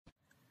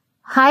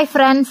Hi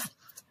friends,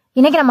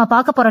 இன்னைக்கு நம்ம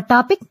பார்க்க போற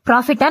டாபிக்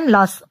ப்ராஃபிட் அண்ட்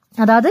லாஸ்,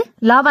 அதாவது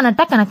லாப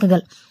நட்ட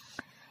கணக்குகள்.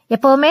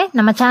 எப்பவுமே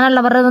நம்ம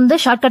சேனல்ல வர்றது வந்து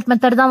ஷார்ட்கட்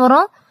மெத்தட் தான்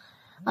வரும்,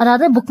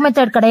 அதாவது புக்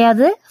மெத்தட்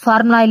கிடையாது,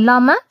 ஃபார்முலா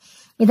இல்லாம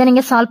இதை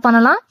நீங்க சால்வ்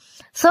பண்ணலாம்.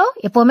 ஸோ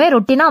எப்பவுமே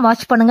ரொட்டீனா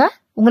வாட்ச் பண்ணுங்க,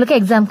 உங்களுக்கு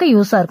எக்ஸாமுக்கு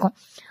யூஸா இருக்கும்.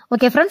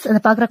 ஓகே ஃப்ரெண்ட்ஸ்,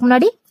 இதை பாக்குறதுக்கு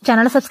முன்னாடி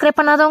சேனலை சப்ஸ்கிரைப்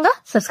பண்ணாதவங்க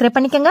சப்ஸ்கிரைப்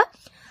பண்ணிக்கோங்க.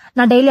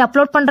 நான் டெய்லி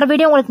அப்லோட் பண்ற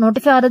வீடியோ உங்களுக்கு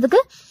நோட்டிஃபை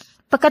ஆகிறதுக்கு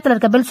பக்கத்துல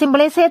இருக்க பெல்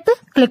சிம்பிளையும் சேர்த்து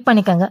கிளிக்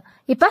பண்ணிக்கோங்க.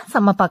 இப்ப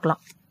செம்ம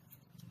பார்க்கலாம்.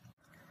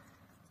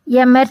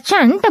 A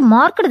merchant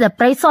marked the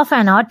price of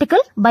an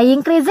article by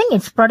increasing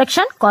its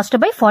production cost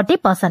by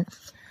 40%.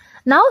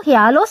 Now he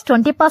allows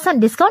 20%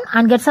 discount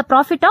and gets a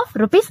profit of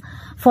rupees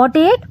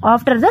 48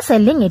 after the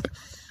selling it.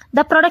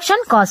 The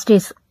production cost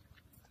is,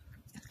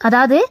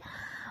 அதாவது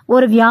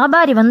ஒரு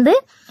வியாபாரி வந்து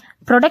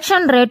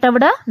production ரேட்டை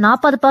விட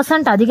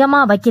 40% அதிகமா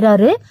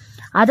வைக்கிறாரு,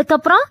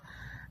 அதுக்கப்புறம்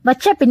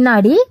வச்ச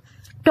பின்னாடி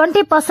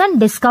 20%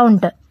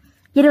 டிஸ்கவுண்ட்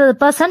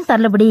 20%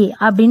 தள்ளுபடி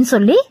அப்படின்னு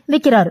சொல்லி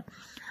விற்கிறாரு.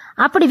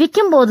 அப்படி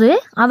விற்கும் போது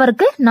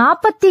அவருக்கு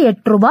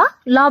 48 ரூபாய்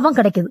லாபம்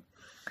கிடைக்குது.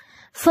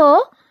 சோ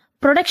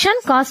ப்ரொடக்ஷன்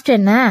காஸ்ட்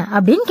என்ன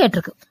அப்படின்னு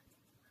கேட்டிருக்கு.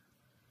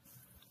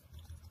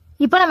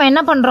 இப்ப நம்ம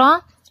என்ன பண்றோம்,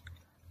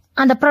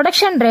 அந்த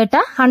ப்ரொடக்ஷன்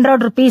ரேட்டை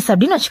 100 rupees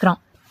அப்படின்னு வச்சுக்கிறோம்.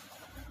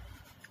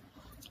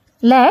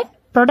 Let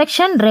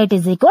production rate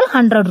is equal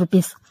 100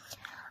 rupees.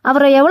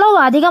 அவர் எவ்வளவு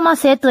அதிகமா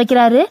சேர்த்து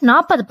வைக்கிறாரு,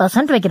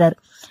 40% வைக்கிறாரு.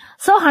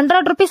 சோ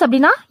 100 rupees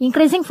அப்படின்னா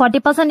இன்க்ரீசிங்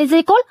 40% இஸ்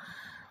ஈக்குவல்,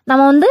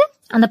 நம்ம வந்து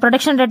அந்த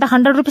ப்ரொடக்ஷன் ரேட்டை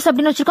 100 rupees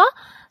அப்படின்னு வச்சிருக்கோம்.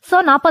 சோ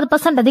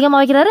 40% அதிகமா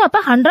வைக்கிறாரு, அப்ப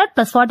 100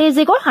 + 40 இஸ்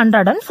ஈக்குவல்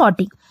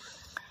 140.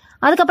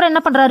 அதுக்கப்புறம்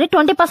என்ன பண்றாரு,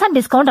 20%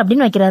 டிஸ்கவுண்ட்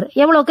அப்படின்னு வைக்கிறாரு.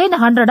 எவ்வளவுக்கு, இந்த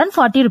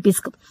 140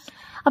 rupeesக்கு.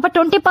 அப்ப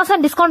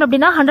 20% டிஸ்கவுண்ட்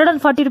அப்படின்னா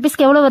 140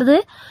 rupeesக்கு எவ்வளவு வருது,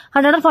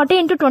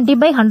 140 ×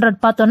 20/100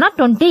 பார்த்தோம்னா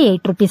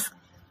 28 rupees.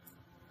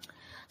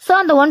 சோ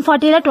அந்த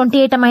 140ல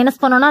 28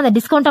 மைனஸ் பண்ணோம்னா, அந்த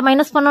டிஸ்கவுண்ட்டை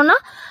மைனஸ் பண்ணோம்னா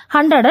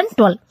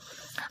 112.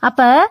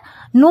 அப்ப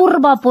 100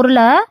 ரூபாய்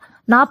பொருளை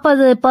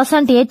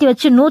 40% ஏத்தி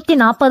வச்சு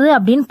 140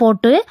 அப்படின்னு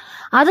போட்டு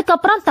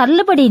அதுக்கப்புறம்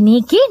தள்ளுபடி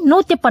நீக்கி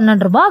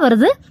 112 ரூபாய்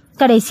வருது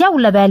கடைசியா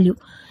உள்ள வேல்யூ.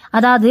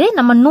 அதாவது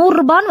நம்ம 100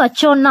 ரூபான்னு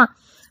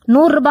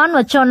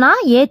வச்சோம்னா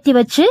ஏத்தி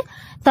வச்சு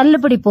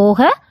தள்ளுபடி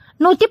போக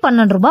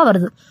 112 ரூபாய்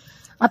வருது.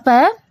 அப்ப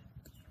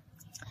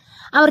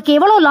அவருக்கு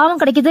எவ்வளவு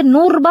லாபம் கிடைக்குது,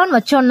 100 ரூபான்னு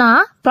வச்சோம்னா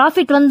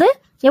ப்ராஃபிட் வந்து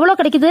எவ்வளவு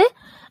கிடைக்குது,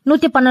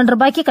 112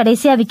 ரூபாய்க்கு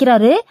கடைசியா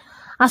விற்கிறாரு.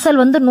 அசல்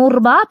வந்து 100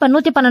 ரூபாய், அப்ப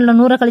 112ல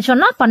 100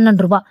 கழிச்சோம்னா 12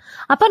 ரூபாய்.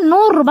 அப்ப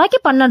 100 ரூபாய்க்கு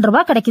 12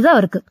 ரூபாய் கிடைக்குது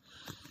அவருக்கு.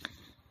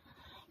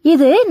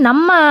 இது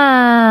நம்ம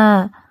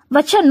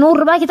வச்ச 100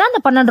 ரூபாய்க்கு தான்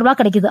இந்த 12 ரூபாய்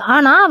கிடைக்குது.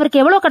 ஆனா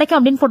அவருக்கு எவ்வளவு கிடைக்கும்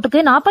அப்படின்னு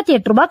போட்டிருக்கு,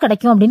 48 ரூபாய்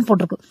கிடைக்கும் அப்படின்னு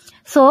போட்டிருக்கு.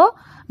 சோ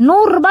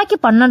 100 ரூபாய்க்கு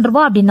 12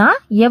 ரூபாய் அப்படின்னா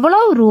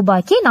எவ்வளவு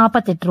ரூபாய்க்கு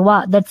 48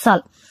 ரூபாய். That's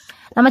all.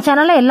 நம்ம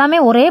சேனல்ல எல்லாமே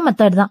ஒரே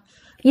மெத்தட் தான்.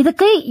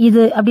 இதுக்கு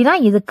இது அப்படின்னா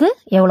இதுக்கு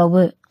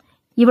எவ்வளவு,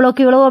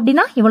 இவ்வளவுக்கு இவ்வளவு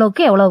அப்படின்னா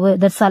இவ்வளவுக்கு எவ்வளவு.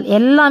 That's all.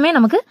 எல்லாமே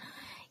நமக்கு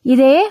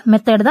இதே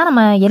மெத்தட் தான்,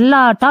 நம்ம எல்லா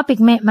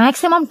டாபிக்குமே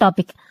மேக்சிமம்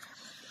டாபிக்.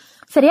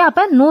 சரியா?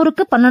 அப்ப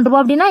 100க்கு 12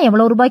 ரூபாய் அப்படின்னா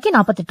எவ்வளவு ரூபாய்க்கு,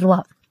 48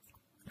 ரூபாய்.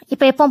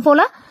 இப்ப எப்பவும் போல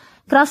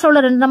கிராஸ்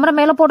ரோல 2 நம்பரை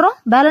மேல போடுறோம்,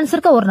 பேலன்ஸ்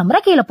இருக்க ஒரு நம்பரை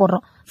கீழே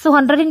போடுறோம். சோ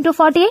 100 ×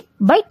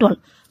 48/12.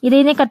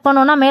 இதையே கட்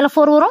பண்ணோம்னா மேல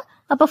 4 வரும்,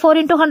 அப்ப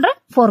 4 × 100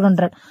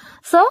 400.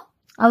 சோ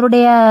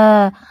அவருடைய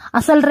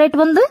அசல் ரேட்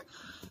வந்து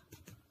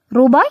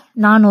ரூபாய்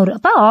 400.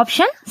 அப்ப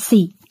option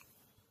C.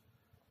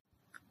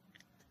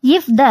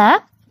 If the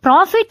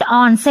profit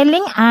on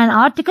selling an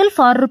article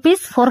for rupees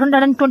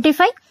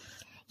 425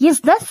 is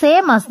the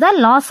same as the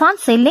loss on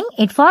selling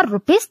it for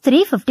rupees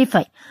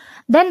 355,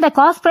 then the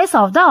cost price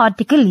of the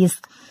article is,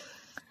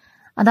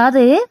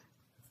 அதாவது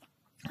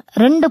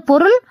 2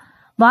 பொருள்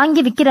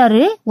வாங்கி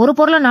விக்கிறாரு, ஒரு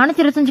பொருளை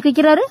 425க்கு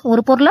விக்கிறாரு,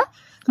 ஒரு பொருளை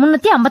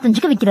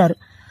 355க்கு விக்கிறாரு.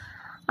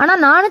 ஆனா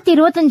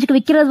 425க்கு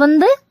விக்கிறது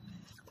வந்து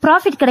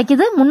ப்ராஃபிட்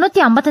கிடைக்குது,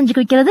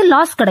 355க்கு விக்கிறது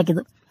லாஸ்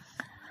கிடைக்குது.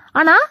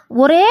 ஆனா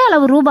ஒரே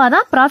அளவு ரூபாய்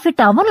தான்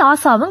ப்ராஃபிட் ஆகும்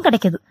லாஸ் ஆகும்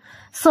கிடைக்குது.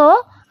 சோ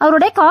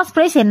அவருடைய காஸ்ட்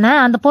பிரைஸ் என்ன,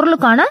 அந்த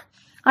பொருளுக்கான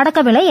அடக்க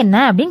விலை என்ன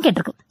அப்படின்னு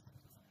கேட்டிருக்கு.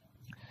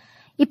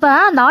 இப்ப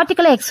அந்த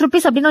ஆர்டிக்கல் எக்ஸ்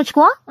ருபீஸ் அப்படின்னு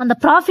வச்சுக்குவோம், அந்த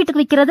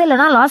ப்ராஃபிட்டுக்கு விற்கிறது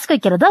இல்லைன்னா லாஸ்க்கு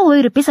விற்கிறது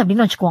ஒய் ருபீஸ்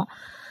அப்படின்னு வச்சுக்குவோம்.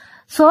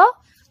 சோ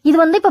இது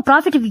வந்து இப்ப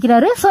profit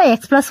விற்கிறாரு, so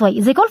X plus Y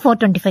is equal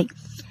 425.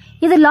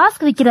 இது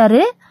லாஸ்க்கு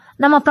விற்கிறாரு,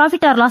 நம்ம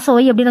ப்ராஃபிட் ஆர் லாஸ்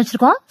ஒய் அப்படின்னு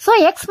வச்சிருக்கோம். So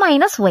X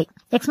minus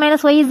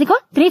Y is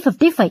equal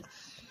 355.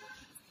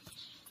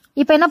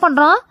 இப்ப என்ன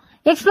பண்றோம்,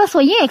 X plus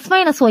ஒய்யும் X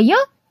minus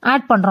ஒய்யும்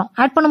add பண்றோம்.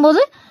 ஆட்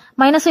பண்ணும்போது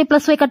minus Y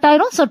plus Y cut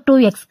ஆயிரும். சோ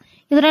 2x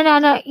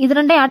இது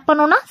ரெண்டே ஆட்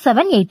பண்ணோம்னா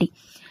 780.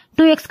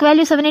 2xக்கு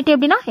வேல்யூ 780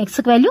 அப்படின்னா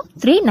எக்ஸுக்கு வேல்யூ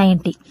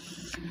 390.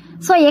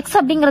 சோ எக்ஸ்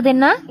அப்படிங்கறது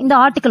என்ன, இந்த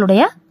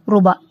ஆர்டிகளுடைய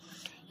ரூபாய்.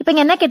 இப்ப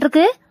இங்க என்ன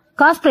கேட்டிருக்கு,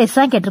 காஸ்ட் பிரைஸ்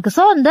தான் கேட்டிருக்கு.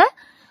 சோ இந்த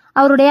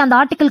அவருடைய அந்த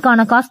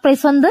ஆர்டிகளுக்கான காஸ்ட்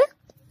பிரைஸ் வந்து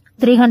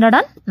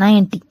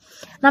 390.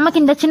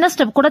 நமக்கு இந்த சின்ன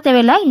ஸ்டெப் கூட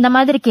தேவையில்லை. இந்த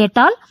மாதிரி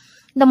கேட்டால்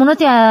இந்த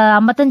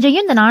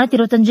 355யும் இந்த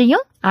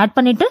 425யும் ஆட்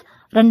பண்ணிட்டு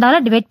 2ஆல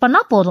டிவைட் பண்ணா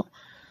போதும்.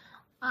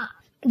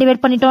 டிவைட்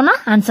பண்ணிட்டோம்னா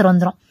ஆன்சர்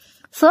வந்துடும்.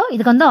 சோ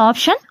இதுக்கு வந்து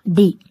option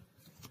D.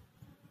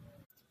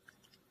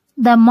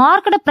 The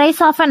marked price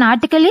of an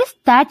article is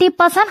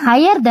 30%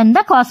 higher than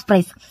the cost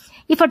price.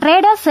 If a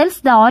trader sells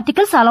the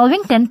articles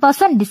allowing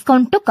 10%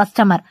 discount to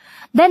customer,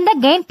 then the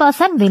gain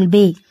percent will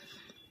be.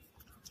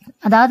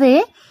 அதாவது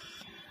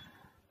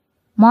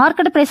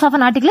market price of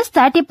an article is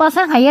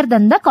 30% higher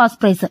than the cost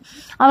price.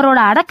 அவரோட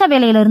அடக்க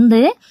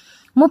விலையிலிருந்து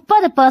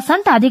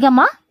 30%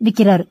 அதிகமா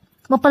விக்கிறாரு,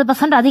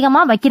 30%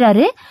 அதிகமா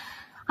வைக்கிறாரு.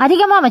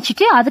 அதிகமா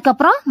வச்சுட்டு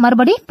அதுக்கப்புறம்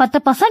மறுபடி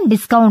 10%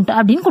 டிஸ்கவுண்ட்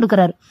அப்படின்னு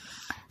கொடுக்கறாரு.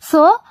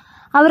 சோ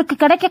அவருக்கு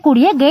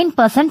கிடைக்கக்கூடிய கெயின்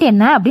பர்சன்ட்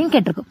என்ன அப்படின்னு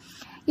கேட்டிருக்கு.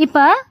 இப்ப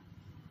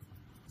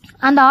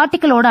அந்த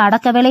ஆர்டிகிளோட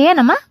அடக்க விலையே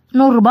நம்ம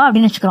 100 ரூபாய்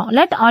அப்படின்னு வச்சுக்கிறோம்.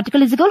 Let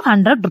article is equal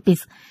 100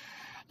 rupees.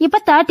 இப்ப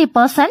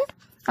 30%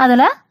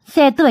 அதுல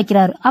சேர்த்து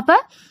வைக்கிறாரு. அப்ப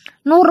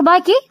 100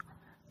 ரூபாய்க்கு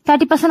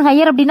 30%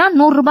 ஹையர் அப்படின்னா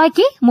 100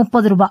 ரூபாய்க்கு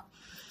 30 ரூபாய்.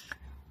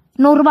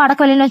 100 ரூபாய்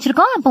அடக்க விலையில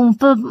வச்சிருக்கோம். இப்ப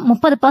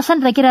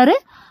 30% வைக்கிறாரு.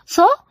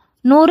 சோ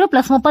 100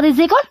 + 30 is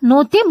equal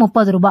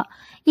 130 ரூபாய்.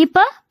 இப்ப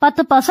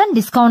 10%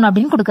 டிஸ்கவுண்ட்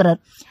அப்படின்னு கொடுக்கறாரு.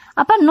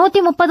 அப்ப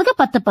 130க்கு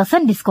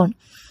 10% டிஸ்கவுண்ட்.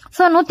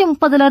 சோ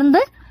 130ல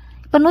இருந்து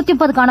இப்ப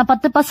 130க்கான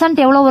 10%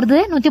 எவ்வளவு வருது?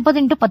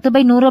 130 ×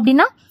 10/100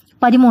 அப்படின்னா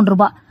 13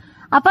 ரூபாய்.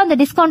 அப்ப அந்த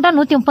டிஸ்கவுண்டா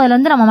 130ல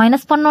இருந்து நம்ம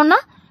மைனஸ் பண்ணோம்னா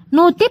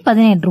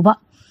 117 ரூபாய்.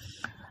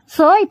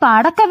 சோ இப்ப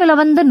அடக்க விலை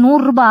வந்து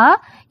 100 ரூபாய்.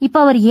 இப்ப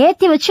அவர்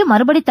ஏத்தி வச்சு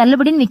மறுபடி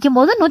தள்ளுபடின்னு விற்கும்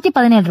போது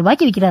 117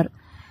 ரூபாய்க்கு விற்கிறாரு.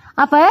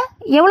 அப்ப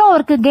எவ்வளவு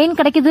அவருக்கு கெயின்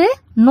கிடைக்குது?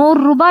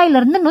 100 ரூபாயில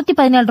இருந்து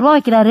 117 ரூபாய்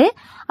வைக்கிறாரு.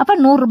 அப்ப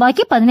 100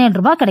 ரூபாய்க்கு 17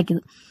 ரூபாய்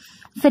கிடைக்குது.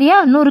 சரியா?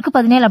 100க்கு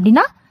 17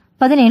 அப்படின்னா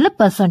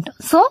 17%.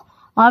 So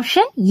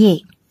option A.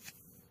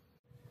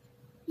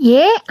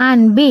 A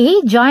and B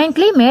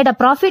jointly made a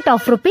profit of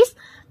rupees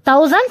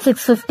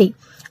 1650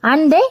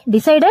 and they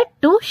decided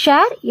to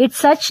share it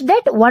such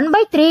that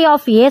 1/3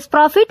 of A's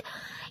profit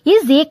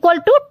is equal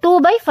to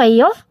 2/5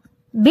 of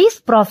B's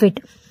profit.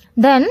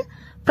 Then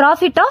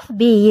profit of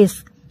B is,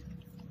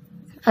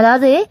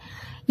 அதாவது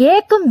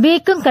ஏக்கும்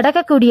பிக்கும்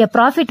கிடைக்கக்கூடிய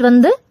profit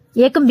வந்து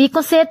ஏக்கும்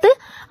பிக்கும் சேர்த்து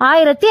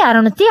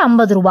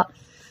 1650 ரூபாய்.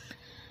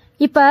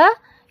 இப்ப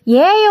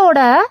ஏயோட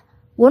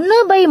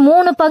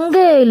 1/3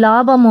 பங்கு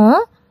லாபமும்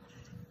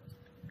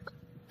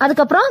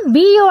அதுக்கப்புறம்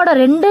பியோட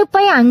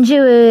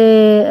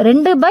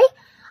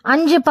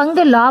 2/5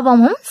 பங்கு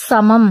லாபமும்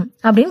சமம்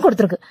அப்படின்னு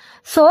கொடுத்திருக்கு.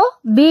 சோ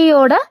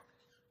பியோட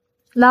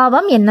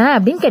லாபம் என்ன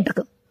அப்படின்னு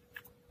கேட்டிருக்கு.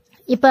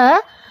 இப்ப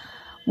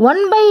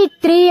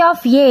 1/3 of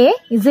A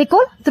is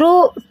equal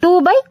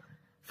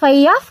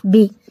 2/5 of B.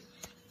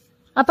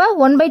 அப்ப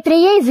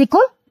 1/3A is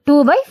equal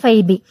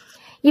 2/5B.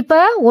 இப்ப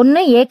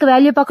ஒன்னு ஏக்கு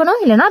வேல்யூ பார்க்கணும்,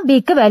 இல்லனா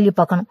பிக்கு வேல்யூ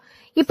பார்க்கணும்.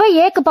 இப்ப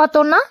ஏக்கு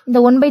பார்த்தோம்னா இந்த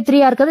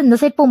 1/3 இருக்கிறது இந்த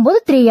சைட் போகும்போது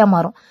 3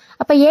 மாறும்.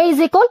 அப்ப A is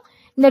equal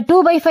இந்த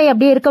 2/5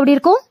 அப்படியே இருக்கு, அப்படி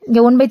இருக்கும். இங்க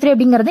 1/3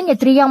 அப்படிங்கறது இங்க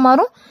 3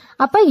 மாறும்.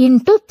 அப்ப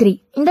into 3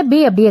 இந்த B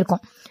அப்படியே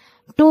இருக்கும்.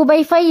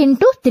 2/5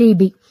 into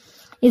 3B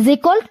is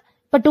equal,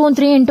 இப்ப 2 and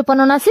 3 into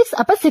பண்ணோம்னா 6.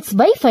 அப்ப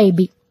 6/5B.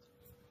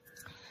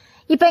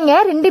 இப்ப இங்க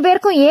ரெண்டு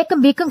பேருக்கும்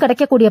ஏக்கும் பிக்கும்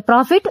கிடைக்கக்கூடிய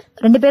ப்ராஃபிட்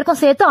ரெண்டு பேருக்கும்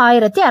சேர்த்து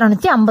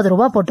 1650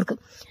 ரூபாய் போட்டிருக்கு.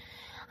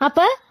 அப்ப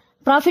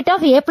profit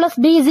of A plus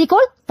B is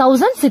equal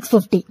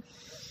 1650.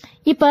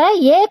 இப்ப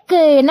ஏக்கு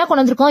என்ன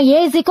கொண்டு வந்திருக்கோம்? A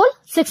is equal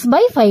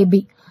 6/5B.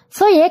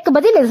 So ஏக்கு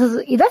பதில்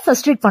இத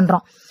சப்ஸ்டிட்யூட்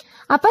பண்றோம்.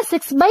 அப்ப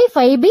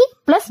 6/5B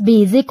plus B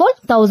is equal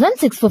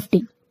 1650.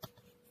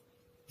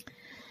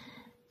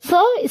 So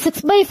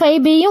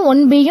 6/5B யும்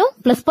 1B யும்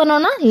பிளஸ்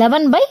பண்ணோம்னா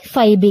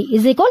 11/5B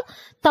is equal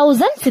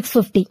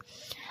 1650.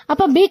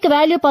 அப்ப B க்கு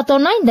வேல்யூ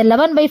பார்த்தோம்னா இந்த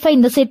 11/5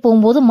 இந்த சைட்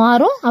போகும்போது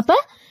மாறும். அப்ப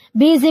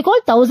B is equal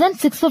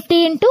 1650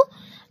 into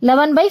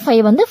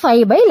 11/5 வந்து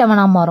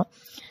 5/11 மாறும்.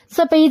 சோ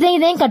இப்ப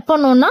இதையும் கட்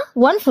பண்ணோம்னா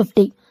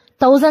 150.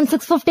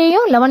 1650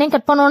 யும் 11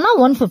 கட் பண்ணோம்னா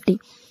 150.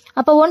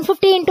 அப்ப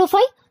 150 into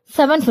 5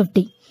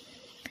 750.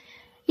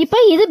 இப்ப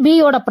இது B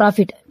யோட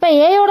ப்ராஃபிட். இப்ப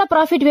A யோட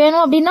ப்ராஃபிட்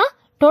வேணும் அப்படின்னா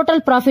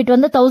டோட்டல் ப்ராஃபிட்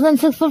வந்து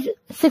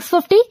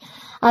 1650.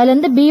 அதுல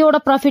இருந்து B யோட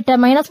ப்ராஃபிட்ட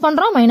மைனஸ்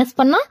பண்றோம். மைனஸ்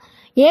பண்ணா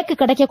ஏக்கு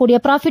கிடைக்கக்கூடிய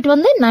ப்ராஃபிட்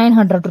வந்து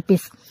 900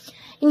 rupees.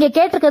 இங்க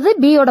கேட்டிருக்கிறது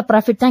B யோட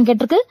ப்ராஃபிட் தான்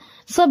கேட்டிருக்கு.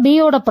 சோ B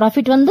யோட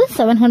ப்ராஃபிட் வந்து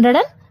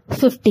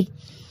 750.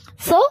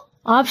 So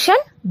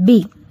option B.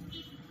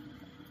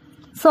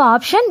 So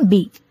option B.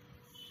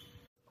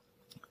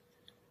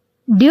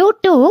 Due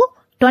to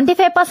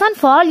 25%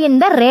 fall in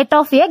the rate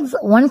of eggs,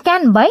 one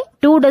can buy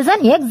 2 dozen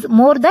eggs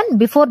more than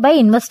before by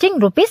investing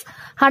rupees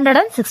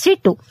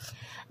 162.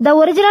 The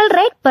original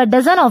rate per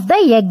dozen of the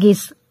egg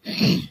is.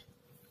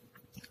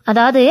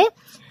 அதாவது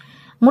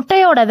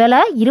முட்டையோட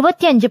விலை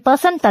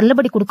 25%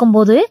 தள்ளுபடி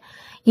கொடுக்கும்போது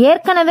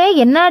ஏற்கனவே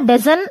என்ன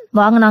dozen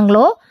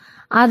வாங்கினாங்களோ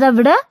அதை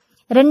விட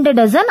 2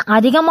 dozen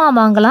அதிகமா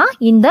வாங்கலாம்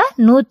இந்த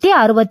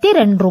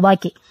 162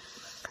 ரூபாய்க்கு.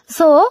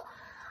 சோ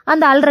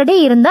அந்த ஆல்ரெடி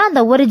இருந்த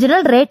அந்த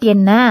ஒரிஜினல் ரேட்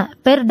என்ன,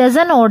 பெர்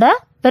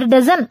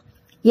டசன்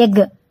எக்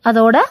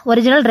அதோட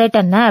ஒரிஜினல் ரேட்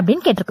என்ன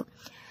அப்படின்னு கேட்டிருக்கு.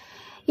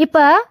 இப்ப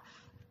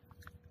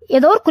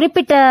ஏதோ ஒரு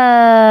குறிப்பிட்ட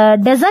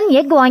டசன்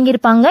எக்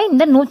வாங்கியிருப்பாங்க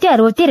இந்த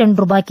 162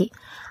 ரூபாய்க்கு.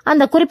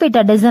 அந்த குறிப்பிட்ட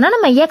டசனை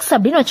நம்ம எக்ஸ்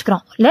அப்படின்னு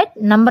வச்சுக்கிறோம். Let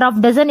number of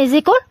dozen is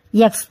equal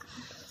X.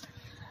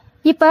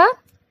 இப்ப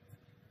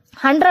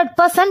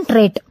 100%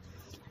 ரேட்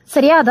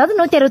சரியா, அதாவது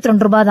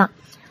 162 ரூபாய் தான்.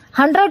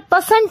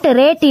 100%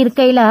 ரேட்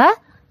இருக்கையில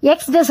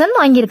எக்ஸ் டசன்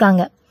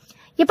வாங்கியிருக்காங்க.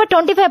 இப்ப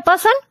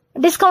 25%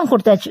 டிஸ்கவுண்ட்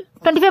கொடுத்தாச்சு.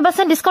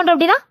 25% டிஸ்கவுண்ட்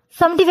அப்படின்னா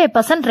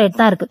 75% ரேட்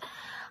தான் இருக்கு.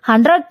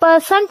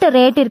 100%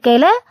 ரேட்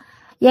இருக்கையில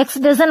எக்ஸ்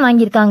டசன்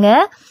வாங்கியிருக்காங்க.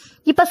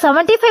 இப்ப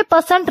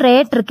 75%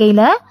 ரேட்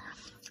இருக்கையில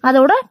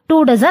அதோட 2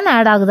 டசன்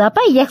ஆட் ஆகுது.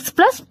 அப்ப எக்ஸ்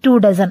பிளஸ் 2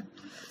 டசன்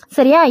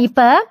சரியா. இப்ப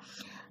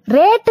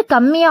ரேட்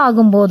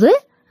கம்மியாகும் போது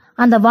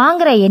அந்த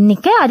வாங்குற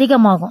எண்ணிக்கை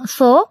அதிகமாகும்.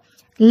 சோ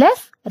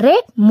லெஸ்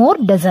ரேட் மோர்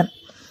டசன்.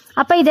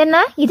 அப்ப இது என்ன?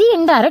 இது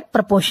இன்டைரக்ட்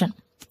ப்ரொபோர்ஷன்.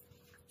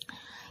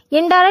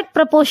 இன்டைரக்ட்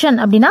ப்ரொபோர்ஷன்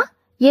அப்படின்னா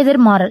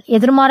எதிர்மாறல்.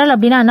 எதிர்மாறல்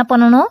அப்படின்னா என்ன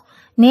பண்ணணும்?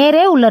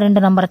 நேரே உள்ள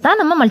ரெண்டு நம்பரை தான்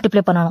நம்ம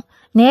மல்டிப்ளை பண்ணணும்.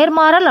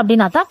 நேர்மாறல்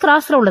அப்படின்னா தான்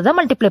கிராஸ்ல உள்ளதை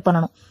மல்டிப்ளை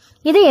பண்ணணும்.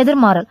 இது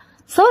எதிர்மாறல்.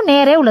 சோ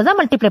நேரே உள்ளதை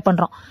மல்டிப்ளை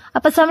பண்றோம்.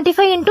 அப்ப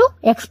 75 into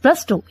x plus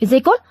 2 is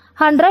equal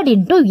 100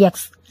 into x.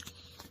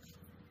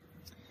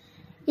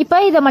 இப்ப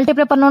இதை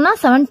மல்டிப்ளை பண்ணோம்னா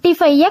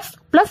 75x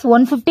plus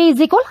 150 is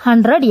equal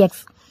 100x.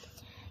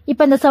 இப்ப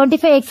இந்த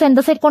 75x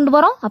இந்த சைடு கொண்டு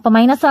வரோம். அப்ப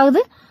மைனஸ்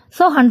ஆகுது.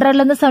 சோ 100ல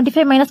இருந்து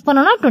 75 மைனஸ்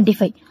பண்ணோம்னா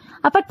 25.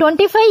 அப்ப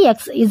 25x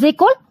is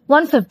equal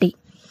 150.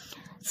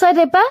 சோ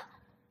இது இப்ப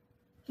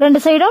ரெண்டு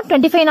சைடும்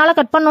 25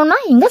 கட் பண்ணோம்னா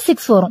இங்க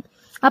 6 வரும்.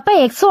 அப்ப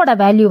x ஓட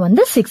வேல்யூ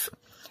வந்து 6.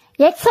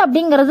 x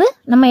அப்படிங்கிறது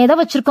நம்ம எதை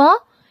வச்சிருக்கோம்?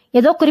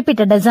 ஏதோ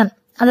குறிப்பிட்ட டசன்,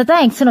 அதை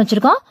தான் எக்ஸ்னு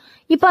வச்சிருக்கோம்.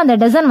 இப்ப அந்த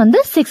டசன் வந்து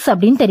 6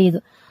 அப்படின்னு தெரியுது.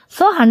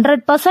 சோ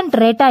 100%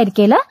 ரேட்டா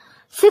இருக்கையில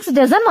 6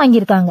 டசன்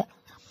வாங்கியிருக்காங்க.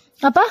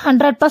 அப்ப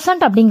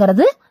 100%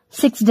 அப்படிங்கிறது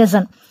 6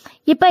 டசன்.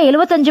 இப்ப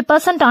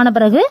 75% ஆன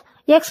பிறகு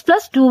x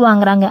plus 2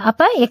 வாங்குறாங்க.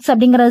 அப்ப x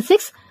அப்படிங்கிறது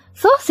 6.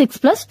 சோ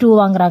 6 plus 2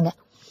 வாங்குறாங்க.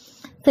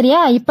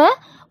 சரியா? இப்ப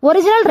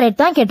ஒரிஜினல்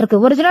ரேட் தான்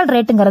கேட்டிருக்கு. ஒரிஜினல்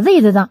ரேட்டுங்கிறது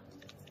இதுதான்.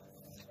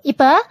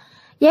 இப்ப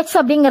x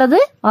அப்படிங்கிறது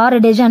 6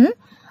 டஜன்,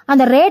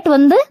 அந்த ரேட்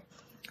வந்து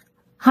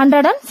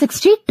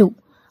 162.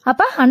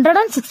 அப்ப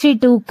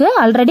 162க்கு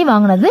ஆல்ரெடி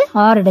வாங்கினது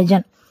 6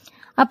 டஜன்.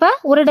 அப்ப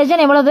ஒரு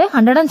டஜன் எவ்வளவு?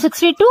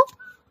 162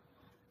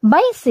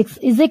 by 6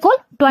 is equal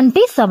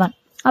 27.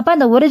 அப்ப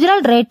அந்த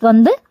ஒரிஜினல் ரேட்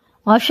வந்து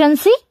option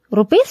C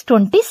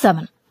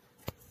 ₹27.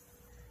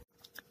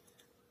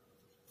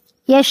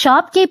 A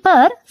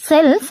shopkeeper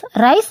sells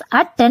rice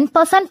at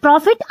 10%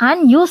 profit and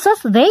uses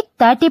weight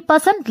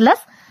 30%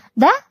 less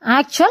the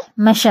actual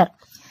measure.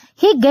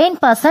 He gain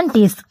percent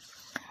is.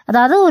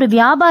 அதாவது ஒரு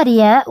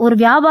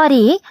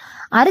வியாபாரி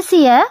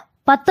அரிசிய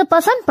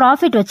 10%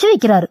 ப்ராஃபிட் வச்சு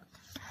விற்கிறாரு.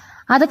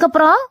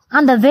 அதுக்கப்புறம்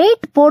அந்த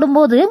வெயிட்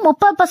போடும்போது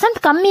 30%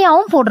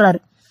 கம்மியாவும் போடுறாரு.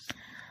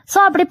 சோ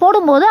அப்படி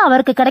போடும்போது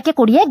அவருக்கு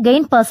கிடைக்கக்கூடிய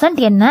கெயின்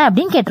பர்சன்ட் என்ன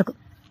அப்படின்னு கேட்டிருக்கு.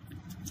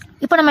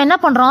 இப்ப நம்ம என்ன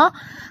பண்றோம்?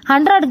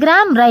 100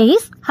 கிராம்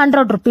ரைஸ்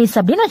 100 rupees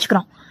அப்படின்னு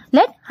வச்சுக்கிறோம்.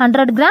 Let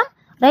 100 gram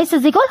rice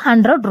is equal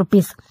 100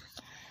 rupees.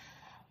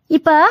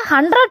 இப்ப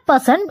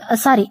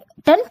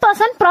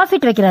 10%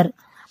 ப்ராஃபிட் வைக்கிறாரு.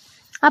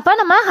 அப்ப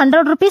நம்ம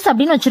 100 rupees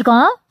அப்படின்னு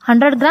வச்சிருக்கோம்.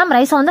 100 கிராம்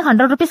ரைஸ் வந்து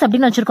 100 rupees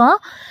அப்படின்னு வச்சிருக்கோம்.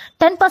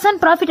 10%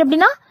 ப்ராஃபிட்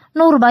அப்படின்னா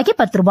 100 ரூபாய்க்கு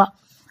 10 ரூபாய்.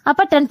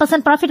 அப்ப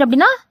 10% ப்ராஃபிட்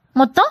அப்படின்னா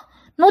மொத்தம்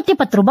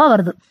 110 ரூபாய்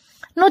வருது.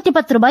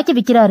 110 ரூபாய்க்கு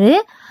விற்கிறாரு.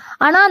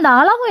 ஆனா அந்த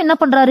அளவு என்ன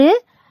பண்றாரு?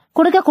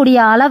 கொடுக்கக்கூடிய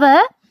அளவை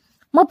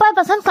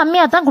 30%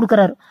 கம்மியா தான்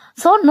கொடுக்கறாரு.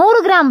 சோ 100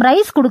 கிராம்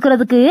ரைஸ்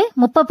கொடுக்கறதுக்கு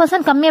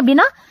 30% கம்மி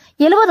அப்படின்னா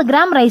 70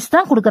 கிராம் ரைஸ்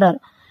தான் கொடுக்கறாரு.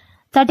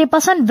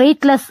 30%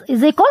 வெயிட்லெஸ்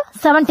இஸ் ஈக்குவல்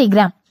 70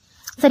 கிராம்.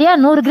 சரியா?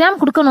 100 கிராம்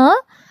கொடுக்கணும்.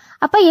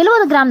 அப்ப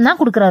 70 கிராம் தான்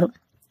கொடுக்கறாரு.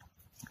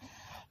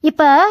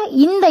 இப்ப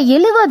இந்த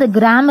 70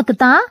 கிராமுக்கு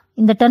தான்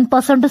இந்த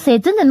 10%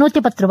 சேர்த்து இந்த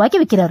 110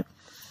 ரூபாய்க்கு விற்கிறாரு.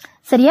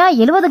 சரியா?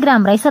 70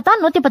 கிராம் ரைஸை தான்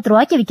 110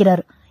 ரூபாய்க்கு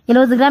விற்கிறாரு.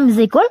 70 கிராம்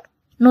இஸ் ஈக்குவல்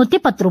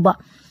 110 ரூபாய்.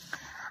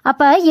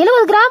 அப்ப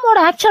 70 கிராமோட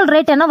ஆக்சுவல்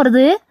ரேட் என்ன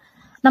வருது?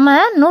 நம்ம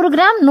 100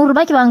 கிராம் 100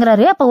 ரூபாய்க்கு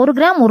வாங்குறாரு. அப்ப 1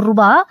 கிராம் 1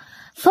 ரூபாய்.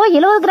 சோ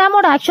 70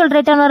 கிராமோட ஆக்சுவல்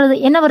ரேட்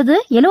என்ன வருது?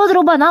 70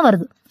 ரூபாய் தான்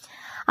வருது.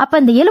 அப்ப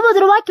இந்த 70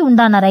 ரூபாய்க்கு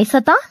உண்டான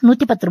ரைஸை தான்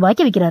 110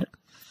 ரூபாய்க்கு விற்கிறாரு.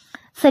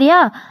 சரியா?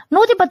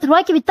 110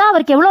 ரூபாய்க்கு வித்தா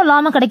அவருக்கு எவ்வளவு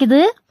லாபம் கிடைக்குது?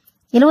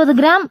 70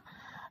 கிராம்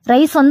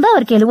ரைஸ் வந்து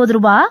அவருக்கு 70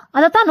 ரூபாய்,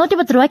 அதைத்தான்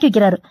 110 ரூபாய்க்கு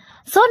விற்கிறாரு.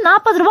 சோ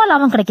 40 ரூபாய்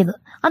லாபம் கிடைக்குது.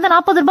 அந்த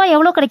 40 ரூபாய்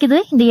எவ்வளவு கிடைக்குது?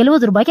 இந்த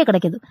 70 ரூபாய்க்கு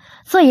கிடைக்குது.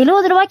 சோ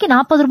 70 ரூபாய்க்கு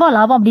 40 ரூபாய்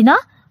லாபம் அப்படின்னா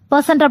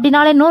பர்சன்ட்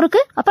அப்படின்னாலே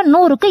 100க்கு. அப்ப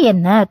 100க்கு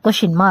என்ன?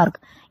 Question mark.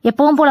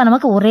 எப்பவும் போல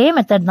நமக்கு ஒரே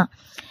மெத்தட் தான்.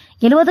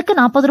 70க்கு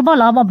 40 ரூபாய்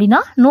லாபம் அப்படின்னா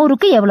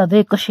 100க்கு எவ்வளவு?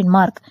 Question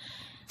mark.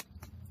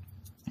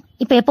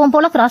 இப்ப எப்பவும்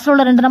போல கிராஸ்ல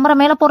உள்ள ரெண்டு நம்பரை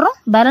மேல போடுறோம்,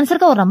 பேலன்ஸ்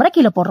இருக்க ஒரு நம்பரை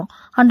கீழே போடுறோம்.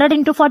 100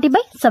 into 40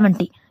 by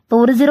 70. இப்போ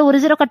ஒரு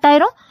ஜீரோ கட்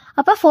ஆயிரும்.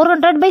 அப்ப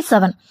 400 by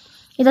 7.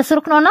 இதை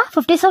சுருக்கணும்னா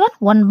 57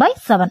 1 by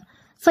 7.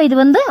 சோ இது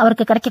வந்து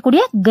அவருக்கு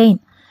கிடைக்கக்கூடிய கெயின்.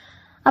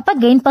 அப்ப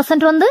கெயின்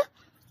பர்சன்ட் வந்து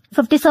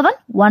 57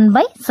 1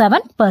 by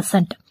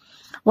 7%.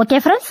 ஓகே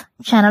ஃப்ரெண்ட்ஸ்,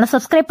 சேனலை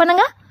சப்ஸ்கிரைப்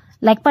பண்ணுங்க,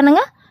 லைக்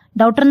பண்ணுங்க,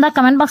 டவுட் இருந்தா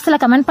கமெண்ட் பாக்ஸ்ல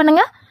கமெண்ட்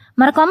பண்ணுங்க,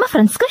 மறக்காம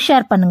ஃப்ரெண்ட்ஸ்க்கு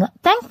ஷேர் பண்ணுங்க.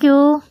 தேங்க்யூ.